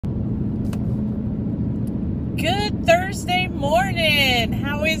Good Thursday morning.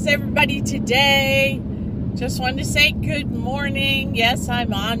 How is everybody today? Just wanted to say good morning. Yes,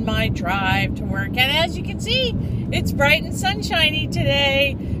 I'm on my drive to work. And as you can see, it's bright and sunshiny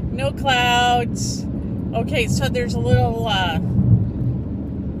today. No clouds. Okay, so there's a little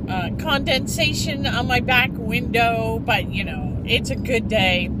condensation on my back window, but you know, it's a good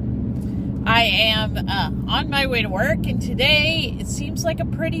day. I am on my way to work, and today it seems like a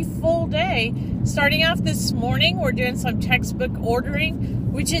pretty full day. Starting off this morning, we're doing some textbook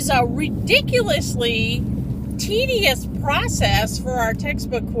ordering, which is a ridiculously tedious process for our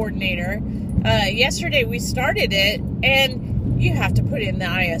textbook coordinator. Yesterday we started it, and you have to put in the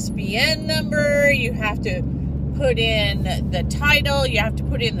ISBN number, you have to put in the title, you have to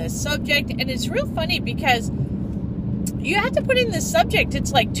put in the subject, and it's real funny because you have to put in the subject.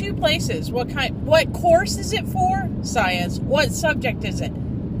 It's like two places. What course is it for? Science. What subject is it?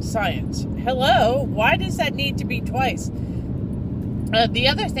 Science. Hello? Why does that need to be twice? The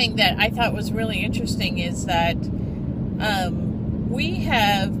other thing that I thought was really interesting is that we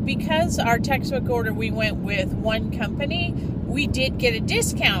have, because our textbook order, we went with one company, we did get a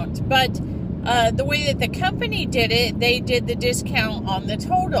discount, but the way that the company did it, they did the discount on the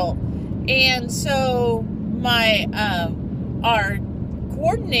total. And so our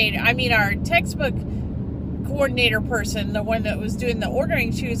textbook coordinator person, the one that was doing the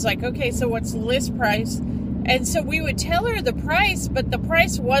ordering, she was like, okay, so what's the list price? And so we would tell her the price, but the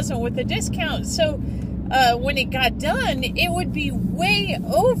price wasn't with the discount. So when it got done, it would be way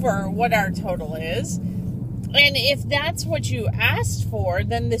over what our total is. And if that's what you asked for,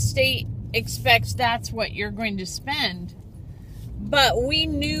 then the state expects that's what you're going to spend. But we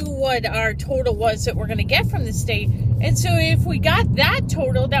knew what our total was that we're going to get from the state. And so if we got that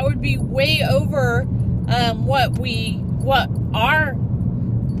total, that would be way over what our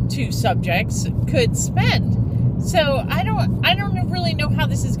two subjects could spend. So I don't really know how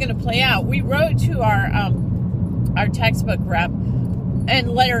this is going to play out. We wrote to our textbook rep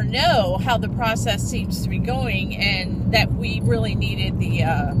and let her know how the process seems to be going, and that we really needed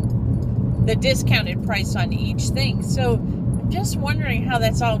the discounted price on each thing. So just wondering how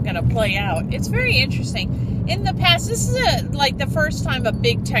that's all going to play out. It's very interesting. In the past, this is like the first time a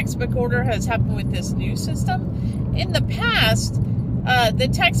big textbook order has happened with this new system. In the past, the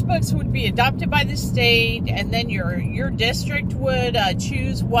textbooks would be adopted by the state, and then your district would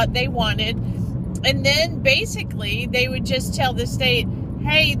choose what they wanted, and then basically they would just tell the state,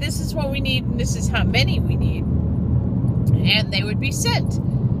 hey, this is what we need and this is how many we need, and they would be sent.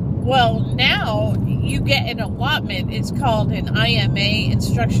 Well, now you get an allotment. It's called an IMA,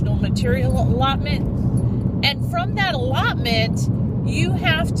 Instructional Material Allotment. And from that allotment, you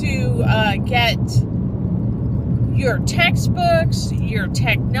have to get your textbooks, your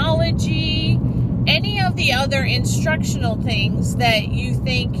technology, any of the other instructional things that you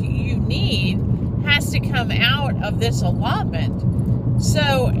think you need has to come out of this allotment.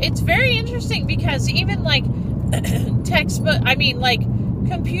 So it's very interesting because even like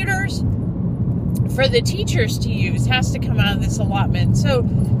computers for the teachers to use has to come out of this allotment. So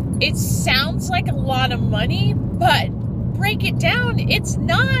it sounds like a lot of money, but break it down, it's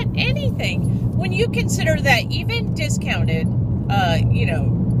not anything. When you consider that even discounted,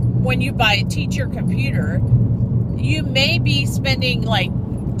 when you buy a teacher computer, you may be spending like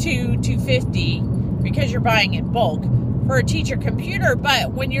 $250 because you're buying in bulk for a teacher computer.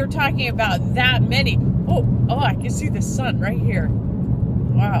 But when you're talking about that many, oh, I can see the sun right here.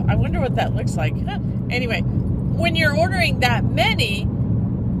 Wow, I wonder what that looks like. Huh. Anyway, when you're ordering that many,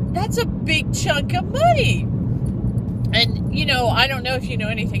 that's a big chunk of money. And, I don't know if you know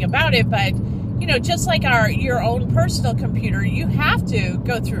anything about it, but, just like your own personal computer, you have to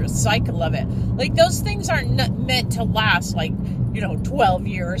go through a cycle of it. Like, those things aren't meant to last, 12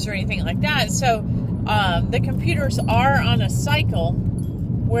 years or anything like that. So, the computers are on a cycle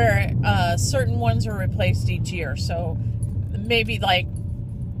where certain ones are replaced each year. So, maybe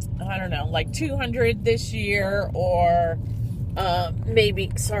 200 this year, or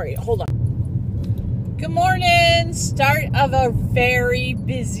hold on. Good morning. Start of a very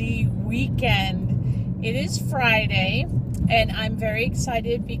busy weekend. It is Friday, and I'm very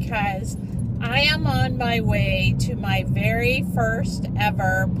excited because I am on my way to my very first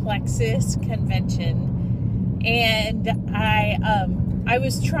ever Plexus convention. And I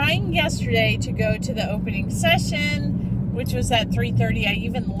was trying yesterday to go to the opening session, which was at 3:30. I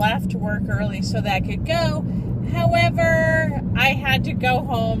even left work early so that I could go. However, I had to go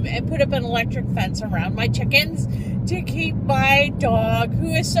home and put up an electric fence around my chickens to keep my dog,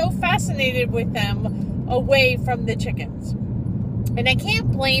 who is so fascinated with them, away from the chickens. And I can't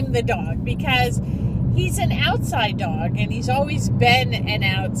blame the dog because he's an outside dog, and he's always been an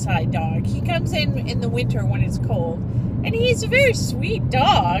outside dog. He comes in the winter when it's cold, and he's a very sweet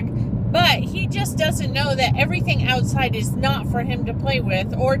dog, but he just doesn't know that everything outside is not for him to play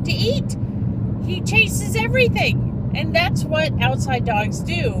with or to eat. He chases everything, and that's what outside dogs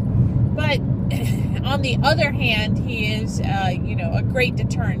do. But on the other hand, he is, a great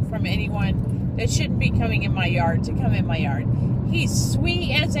deterrent from anyone that shouldn't be coming in my yard to come in my yard. He's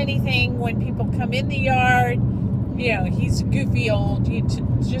sweet as anything when people come in the yard. He's a goofy old, you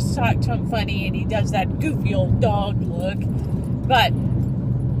just talk to him funny, and he does that goofy old dog look. But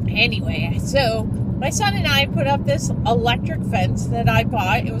anyway, so my son and I put up this electric fence that I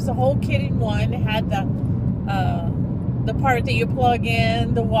bought. It was a whole kit-in-one. It had the part that you plug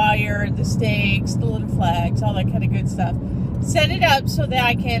in, the wire, the stakes, the little flags, all that kind of good stuff. Set it up so that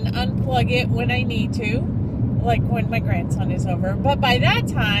I can unplug it when I need to, like when my grandson is over. But by that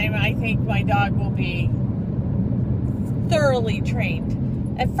time, I think my dog will be thoroughly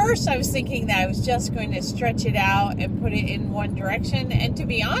trained. At first, I was thinking that I was just going to stretch it out and put it in one direction. And to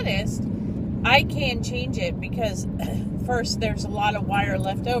be honest, I can change it because first, there's a lot of wire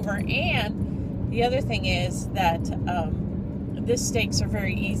left over, and the other thing is that the stakes are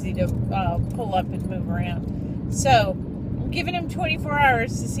very easy to pull up and move around. So I'm giving him 24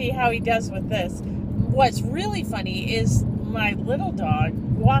 hours to see how he does with this. What's really funny is my little dog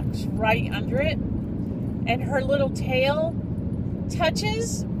walks right under it, and her little tail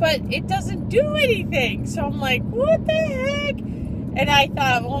touches, but it doesn't do anything. So I'm like, what the heck? And I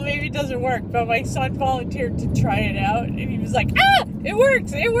thought, well, maybe it doesn't work. But my son volunteered to try it out, and he was like, it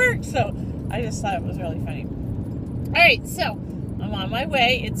works, it works. So I just thought it was really funny. All right, so I'm on my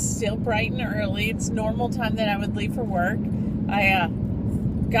way. It's still bright and early. It's normal time that I would leave for work. I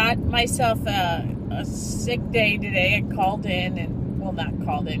got myself a sick day today. I called in, and, well, not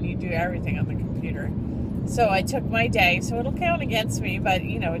called in. You do everything on the computer. So I took my day. So it'll count against me, but,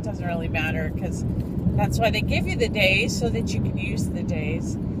 it doesn't really matter because that's why they give you the days, so that you can use the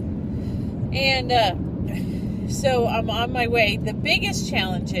days. And so I'm on my way. The biggest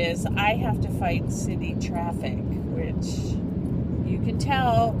challenge is I have to fight city traffic, which you can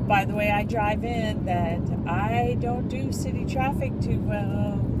tell by the way I drive in that I don't do city traffic too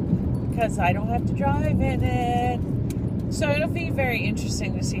well because I don't have to drive in it. So it'll be very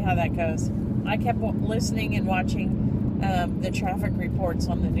interesting to see how that goes. I kept listening and watching the traffic reports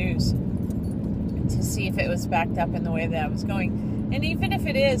on the news to see if it was backed up in the way that I was going. And even if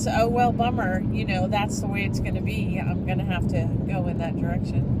it is, oh, well, bummer, that's the way it's going to be. I'm going to have to go in that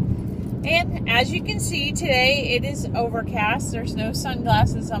direction. And as you can see, today it is overcast. There's no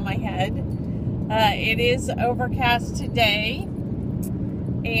sunglasses on my head. It is overcast today.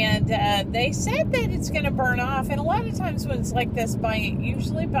 And they said that it's going to burn off. And a lot of times when it's like this,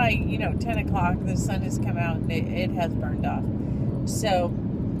 usually by 10 o'clock, the sun has come out and it has burned off. So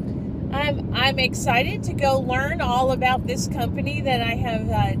I'm excited to go learn all about this company that I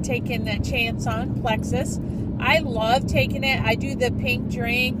have taken a chance on, Plexus. I love taking it. I do the pink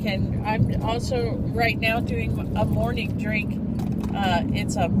drink, and I'm also right now doing a morning drink.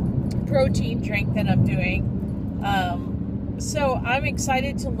 It's a protein drink that I'm doing. So I'm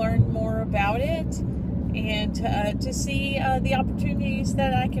excited to learn more about it and to see the opportunities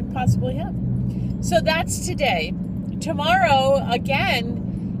that I can possibly have. So that's today. Tomorrow, again,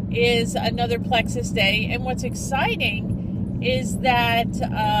 is another Plexus day, and what's exciting is that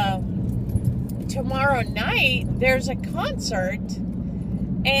tomorrow night there's a concert,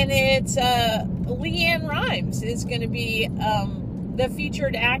 and it's Leanne Rimes is going to be the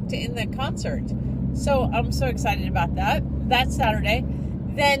featured act in the concert. So I'm so excited about that. That's Saturday.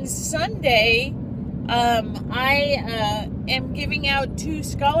 Then Sunday, I am giving out 2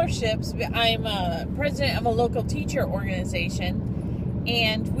 scholarships. I'm president of a local teacher organization,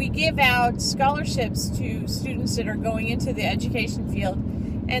 and we give out scholarships to students that are going into the education field.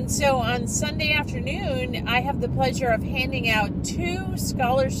 And so on Sunday afternoon, I have the pleasure of handing out 2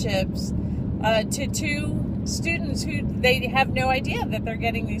 scholarships to 2 students who they have no idea that they're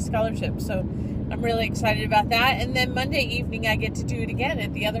getting these scholarships. So I'm really excited about that. And then Monday evening, I get to do it again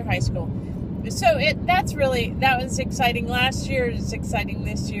at the other high school. So that was exciting last year. It's exciting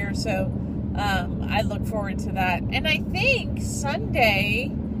this year. So I look forward to that. And I think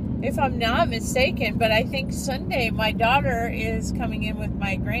Sunday, if I'm not mistaken, but I think Sunday my daughter is coming in with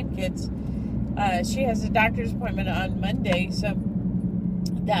my grandkids. She has a doctor's appointment on Monday, so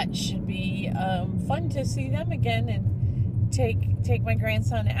that should be fun to see them again and take my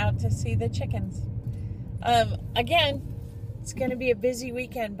grandson out to see the chickens. Again, it's going to be a busy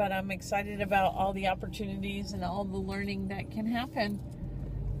weekend, but I'm excited about all the opportunities and all the learning that can happen.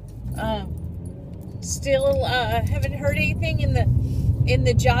 Still haven't heard anything in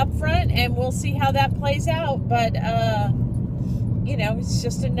the job front, and we'll see how that plays out. But it's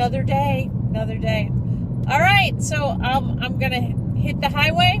just another day. All right, so I'm gonna hit the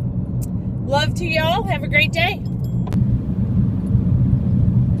highway. Love to y'all. Have a great day.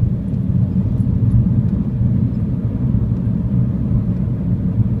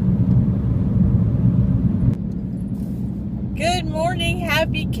 Good morning,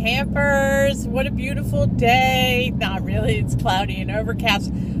 happy campers. What a beautiful day. Not really, it's cloudy and overcast,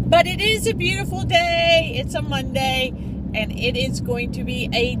 but it is a beautiful day. It's a Monday, and it is going to be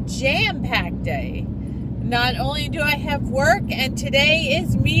a jam-packed day. Not only do I have work, and today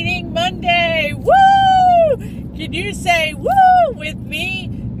is Meeting Monday. Woo! Can you say woo with me?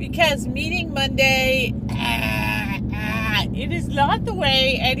 Because Meeting Monday, it is not the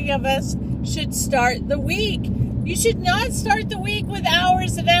way any of us should start the week. You should not start the week with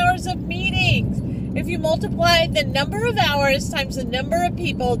hours and hours of meetings. If you multiply the number of hours times the number of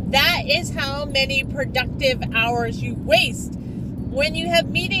people, that is how many productive hours you waste when you have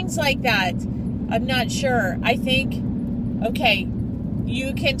meetings like that. I'm not sure. I think, okay,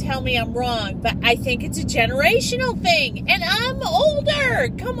 you can tell me I'm wrong, but I think it's a generational thing. And I'm older.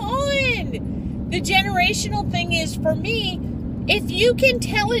 Come on. The generational thing is, for me, if you can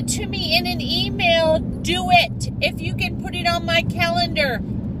tell it to me in an email, do it. If you can put it on my calendar,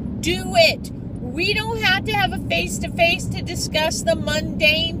 do it. We don't have to have a face-to-face to discuss the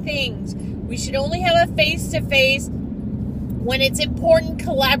mundane things. We should only have a face-to-face when it's important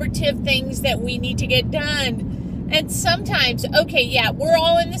collaborative things that we need to get done. And sometimes, okay, yeah, we're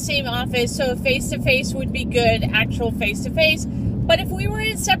all in the same office, so face-to-face would be good, actual face-to-face. But if we were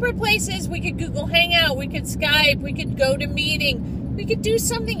in separate places, we could Google Hangout, we could Skype, we could go to meeting, we could do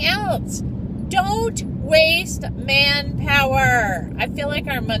something else. Don't waste manpower. I feel like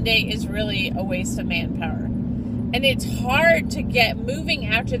our Monday is really a waste of manpower. And it's hard to get moving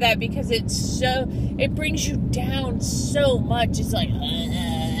after that because it brings you down so much. It's like,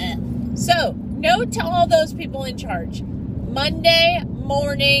 So, note to all those people in charge. Monday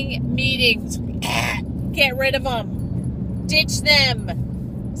morning meetings. Get rid of them. Ditch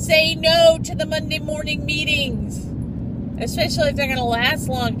them. Say no to the Monday morning meetings, especially if they're going to last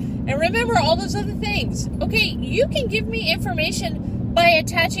long. And remember all those other things. Okay, you can give me information by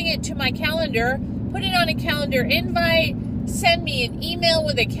attaching it to my calendar, put it on a calendar invite, send me an email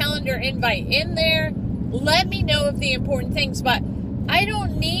with a calendar invite in there. Let me know of the important things, but I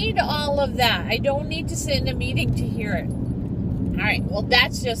don't need all of that. I don't need to sit in a meeting to hear it. All right, well,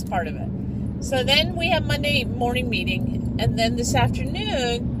 that's just part of it. So then we have Monday morning meeting, and then this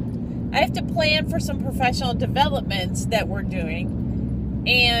afternoon, I have to plan for some professional developments that we're doing,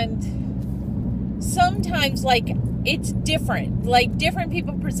 and sometimes, it's different. Different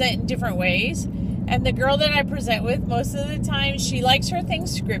people present in different ways, and the girl that I present with, most of the time, she likes her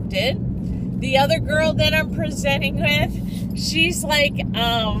things scripted. The other girl that I'm presenting with, she's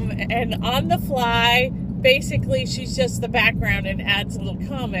and on the fly, basically, she's just the background and adds little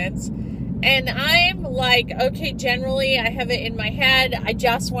comments. And I'm okay, generally I have it in my head. I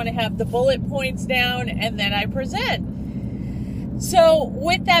just want to have the bullet points down and then I present. So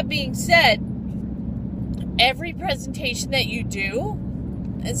with that being said, every presentation that you do,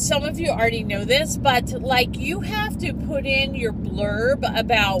 and some of you already know this, but you have to put in your blurb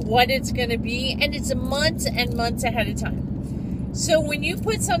about what it's going to be, and it's months and months ahead of time. So when you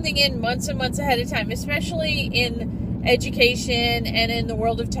put something in months and months ahead of time, especially in education and in the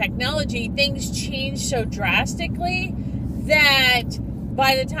world of technology, things change so drastically that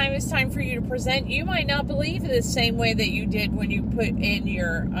by the time it's time for you to present, you might not believe it the same way that you did when you put in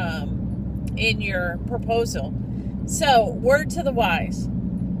your proposal. So, word to the wise.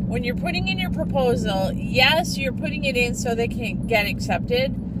 When you're putting in your proposal, yes, you're putting it in so they can get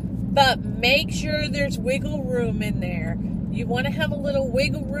accepted, but make sure there's wiggle room in there. You want to have a little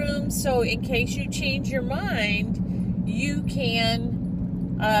wiggle room so in case you change your mind, you can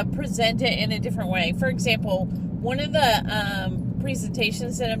present it in a different way. For example, one of the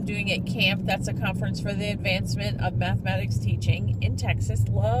presentations that I'm doing at camp, that's a conference for the advancement of mathematics teaching in Texas.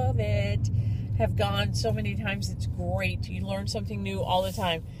 Love it. Have gone so many times. It's great. You learn something new all the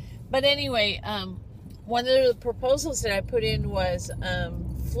time. But anyway, one of the proposals that I put in was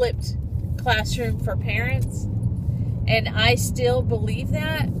flipped classroom for parents. And I still believe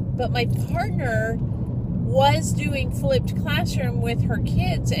that. But my partner was doing flipped classroom with her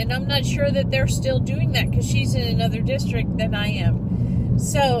kids, and I'm not sure that they're still doing that because she's in another district than I am.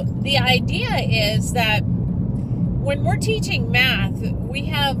 So the idea is that when we're teaching math, we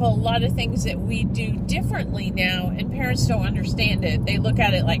have a lot of things that we do differently now, and parents don't understand it. They look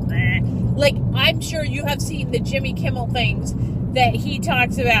at it like, I'm sure you have seen the Jimmy Kimmel things that he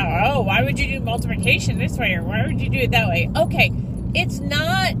talks about. Oh, why would you do multiplication this way, or why would you do it that way? Okay, it's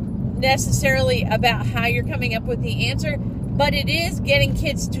not necessarily about how you're coming up with the answer, but it is getting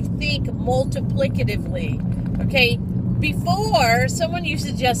kids to think multiplicatively. Okay, before, someone used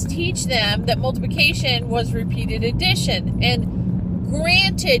to just teach them that multiplication was repeated addition, and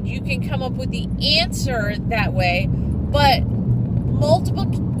granted, you can come up with the answer that way, but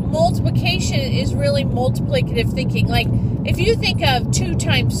multiplication is really multiplicative thinking. Like, if you think of 2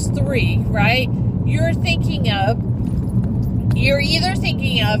 times 3, right, you're either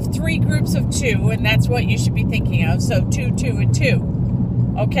thinking of 3 groups of 2, and that's what you should be thinking of, so 2, 2, and 2.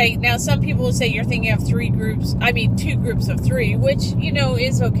 Okay, now some people will say you're thinking of 2 groups of 3, which,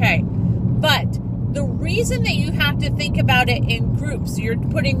 is okay. But the reason that you have to think about it in groups, you're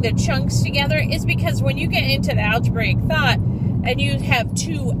putting the chunks together, is because when you get into the algebraic thought and you have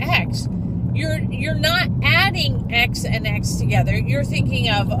 2x, you're not adding x and x together. You're thinking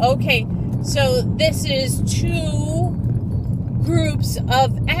of, okay, so this is 2 groups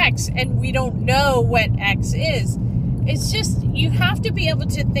of x, and we don't know what x is. It's just, you have to be able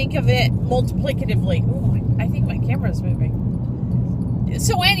to think of it multiplicatively. Ooh, I think my camera's moving.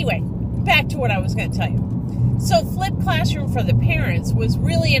 So anyway, back to what I was going to tell you. So Flipped Classroom for the Parents was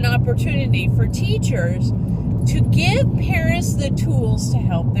really an opportunity for teachers to give parents the tools to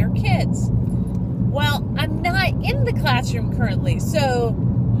help their kids. Well, I'm not in the classroom currently, so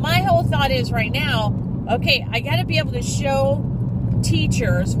my whole thought is right now, okay, I got to be able to show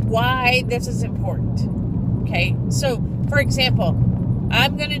teachers why this is important. Okay, so for example,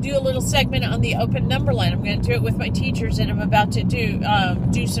 I'm going to do a little segment on the open number line. I'm going to do it with my teachers, and I'm about to do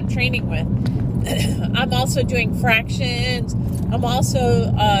some training with. I'm also doing fractions. I'm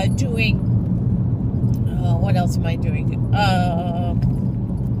also doing, what else am I doing?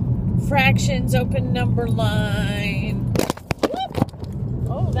 Fractions, open number line. Whoop.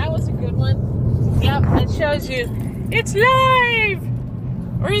 Oh, that was a good one. Yep, it shows you it's live.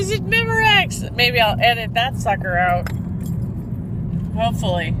 Or is it Memorex? Maybe I'll edit that sucker out.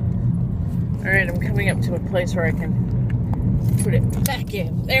 Hopefully. Alright, I'm coming up to a place where I can put it back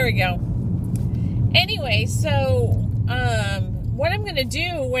in. There we go. Anyway, so what I'm going to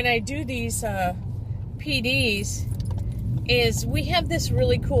do when I do these PDs is we have this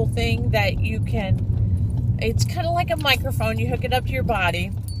really cool thing that you can, it's kind of like a microphone. You hook it up to your body.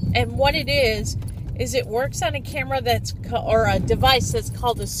 And what it is it works on a camera or a device that's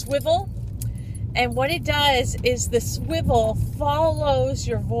called a swivel. And what it does is the swivel follows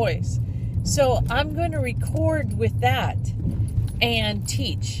your voice. So I'm going to record with that and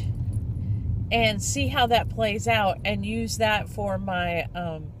teach and see how that plays out and use that for my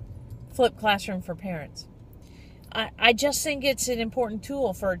Flipped Classroom for Parents. I just think it's an important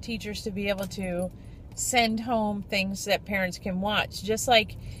tool for teachers to be able to send home things that parents can watch. Just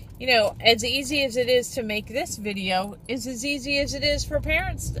like, as easy as it is to make this video is as easy as it is for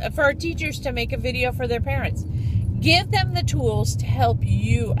teachers to make a video for their parents. Give them the tools to help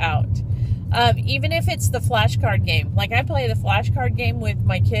you out. Even if it's the flashcard game. Like, I play the flashcard game with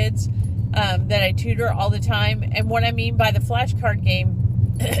my kids that I tutor all the time. And what I mean by the flashcard game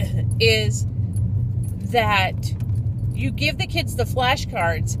is that you give the kids the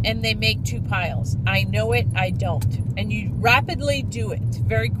flashcards and they make 2 piles. I know it, I don't. And you rapidly do it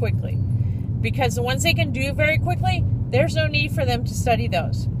very quickly. Because the ones they can do very quickly, there's no need for them to study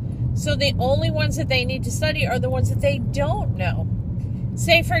those. So the only ones that they need to study are the ones that they don't know.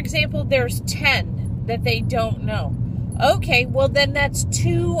 Say, for example, there's 10 that they don't know. Okay, well then that's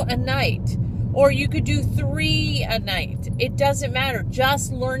 2 a night. Or you could do 3 a night. It doesn't matter.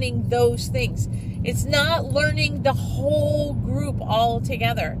 Just learning those things. It's not learning the whole group all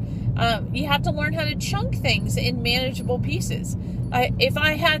together. You have to learn how to chunk things in manageable pieces. If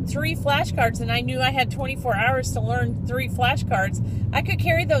I had 3 flashcards and I knew I had 24 hours to learn 3 flashcards, I could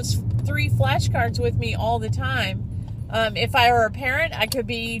carry those 3 flashcards with me all the time. If I were a parent, I could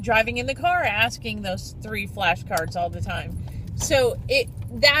be driving in the car asking those 3 flashcards all the time. So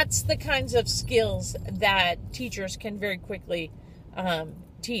that's the kinds of skills that teachers can very quickly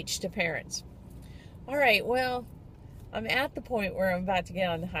teach to parents. All right, well, I'm at the point where I'm about to get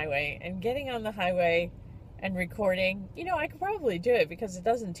on the highway, and getting on the highway and recording, I could probably do it because it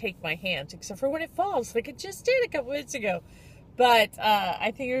doesn't take my hands, except for when it falls, like it just did a couple minutes ago. But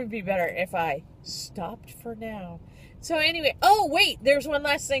I think it would be better if I stopped for now. So anyway, oh wait, there's one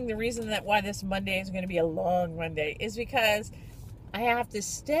last thing. The reason why this Monday is going to be a long Monday is because I have to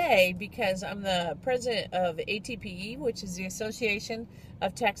stay because I'm the president of ATPE, which is the Association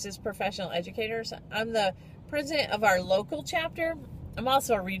of Texas Professional Educators. I'm the president of our local chapter. I'm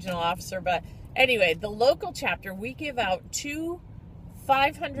also a regional officer, but anyway, the local chapter, we give out 2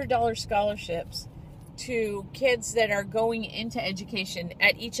 $500 scholarships to kids that are going into education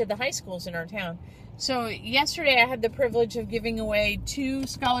at each of the high schools in our town. So yesterday I had the privilege of giving away 2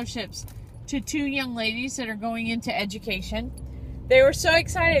 scholarships to 2 young ladies that are going into education. They were so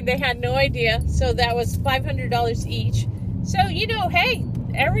excited, they had no idea. So that was $500 each. So, hey,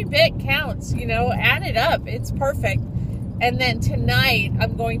 every bit counts, add it up. It's perfect. And then tonight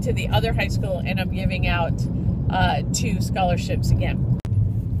I'm going to the other high school and I'm giving out 2 scholarships again.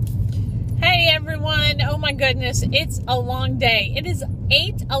 Hey everyone, oh my goodness, it's a long day. It is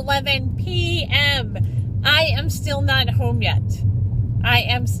 8:11 p.m. I am still not home yet.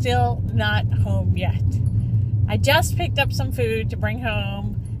 I just picked up some food to bring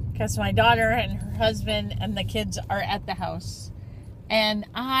home because my daughter and her husband and the kids are at the house. And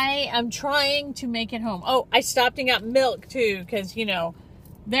I am trying to make it home. Oh, I stopped and got milk too because,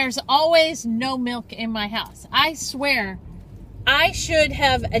 there's always no milk in my house. I swear, I should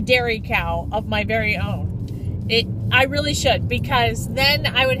have a dairy cow of my very own. I really should, because then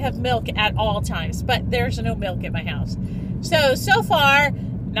I would have milk at all times. But there's no milk at my house. So far,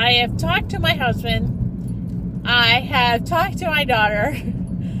 I have talked to my husband. I have talked to my daughter.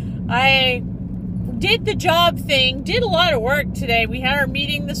 I did the job thing, did a lot of work today. We had our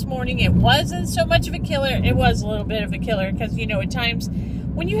meeting this morning. It wasn't so much of a killer. It was a little bit of a killer because, at times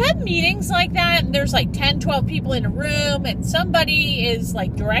when you have meetings like that and there's like 10, 12 people in a room and somebody is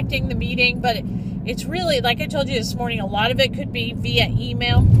like directing the meeting, but it's really, like I told you this morning, a lot of it could be via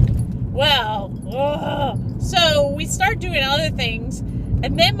email. Well, so we start doing other things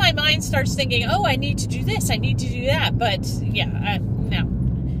and then my mind starts thinking, oh, I need to do this, I need to do that. But yeah, no,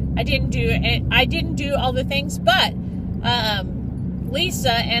 I didn't do it. I didn't do all the things, but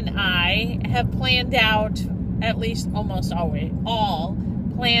Lisa and I have planned out, at least almost always,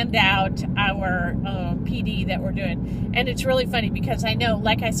 planned out our PD that we're doing. And it's really funny because I know,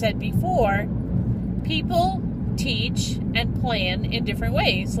 like I said before, people teach and plan in different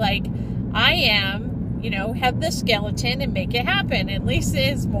ways. Like I am, have the skeleton and make it happen. And Lisa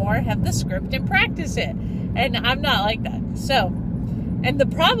is more have the script and practice it. And I'm not like that. So, and the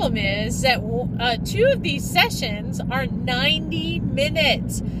problem is that 2 of these sessions are 90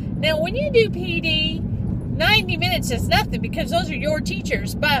 minutes. Now, when you do PD, 90 minutes is nothing because those are your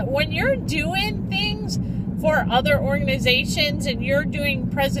teachers. But when you're doing things for other organizations and you're doing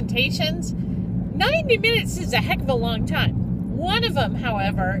presentations, 90 minutes is a heck of a long time. One of them,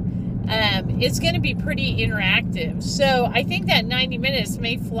 however, is going to be pretty interactive. So I think that 90 minutes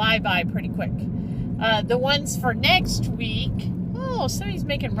may fly by pretty quick. The ones for next week, oh, somebody's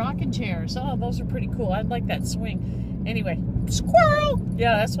making rocking chairs. Oh, those are pretty cool. I'd like that swing. Anyway, squirrel.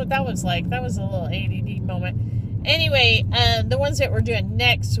 Yeah, that's what that was like. That was a little ADD moment. Anyway, the ones that we're doing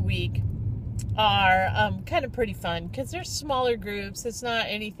next week are kind of pretty fun because they're smaller groups. It's not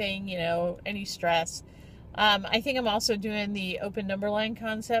anything, any stress. I think I'm also doing the open number line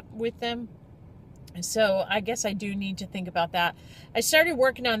concept with them. So I guess I do need to think about that. I started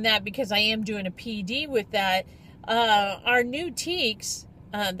working on that because I am doing a PD with that. Our new TEKS,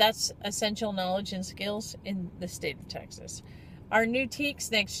 that's Essential Knowledge and Skills in the state of Texas. Our new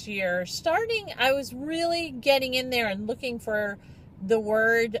TEKS next year, starting, I was really getting in there and looking for the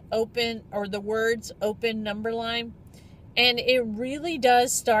word open or the words open number line. And it really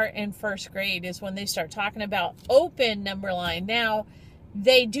does start in first grade is when they start talking about open number line. Now,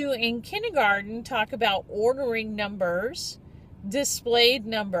 they do in kindergarten talk about ordering numbers, displayed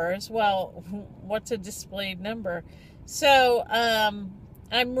numbers. Well, what's a displayed number? So,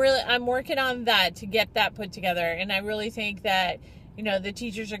 I'm working on that to get that put together. And I really think that, the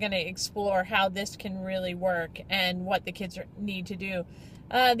teachers are going to explore how this can really work and what the kids need to do.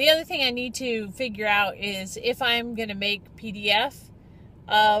 The other thing I need to figure out is if I'm going to make PDF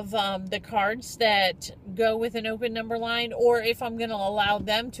of the cards that go with an open number line, or if I'm going to allow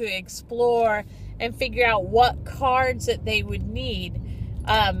them to explore and figure out what cards that they would need.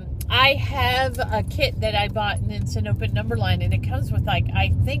 I have a kit that I bought, and it's an open number line, and it comes with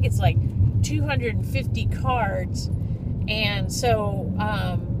I think it's 250 cards. And so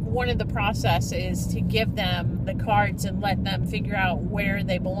one of the process is to give them the cards and let them figure out where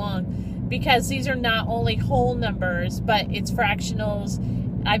they belong, because these are not only whole numbers, but it's fractionals.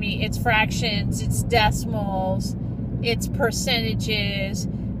 I mean, it's fractions, it's decimals, it's percentages.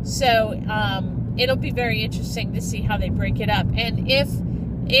 So it'll be very interesting to see how they break it up. And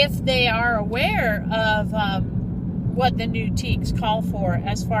if they are aware of what the new TEKs call for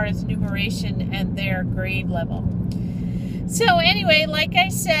as far as numeration and their grade level. So anyway, like I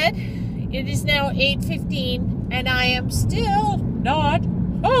said, it is now 8:15 and I am still not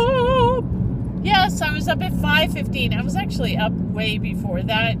up. Yes, I was up at 5:15. I was actually up way before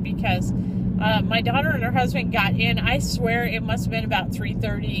that because my daughter and her husband got in. I swear it must have been about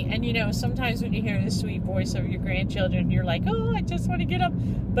 3:30. And you know, sometimes when you hear the sweet voice of your grandchildren, you're like, oh, I just want to get up.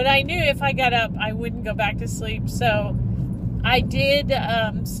 But I knew if I got up, I wouldn't go back to sleep. So I did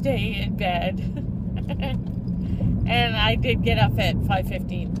stay in bed. And I did get up at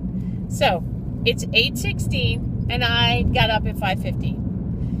 5:15. So it's 8:16 and I got up at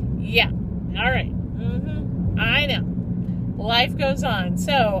 5:15. Yeah. All right. I know. Life goes on.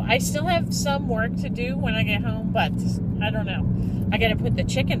 So I still have some work to do when I get home, but I don't know. I got to put the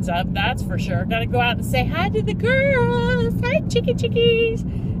chickens up, that's for sure. Got to go out and say hi to the girls. Hi, chickies.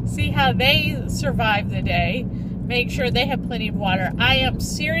 See how they survive the day. Make sure they have plenty of water. I am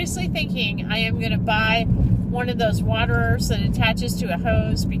seriously thinking I am going to buy one of those waterers that attaches to a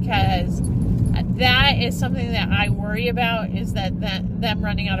hose, because that is something that I worry about, is that them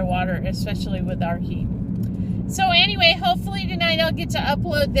running out of water, especially with our heat. So anyway, hopefully tonight I'll get to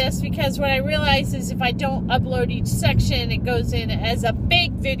upload this, because what I realize is if I don't upload each section, it goes in as a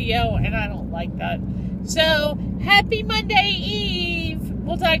big video, and I don't like that. So, happy Monday Eve!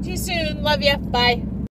 We'll talk to you soon. Love ya. Bye.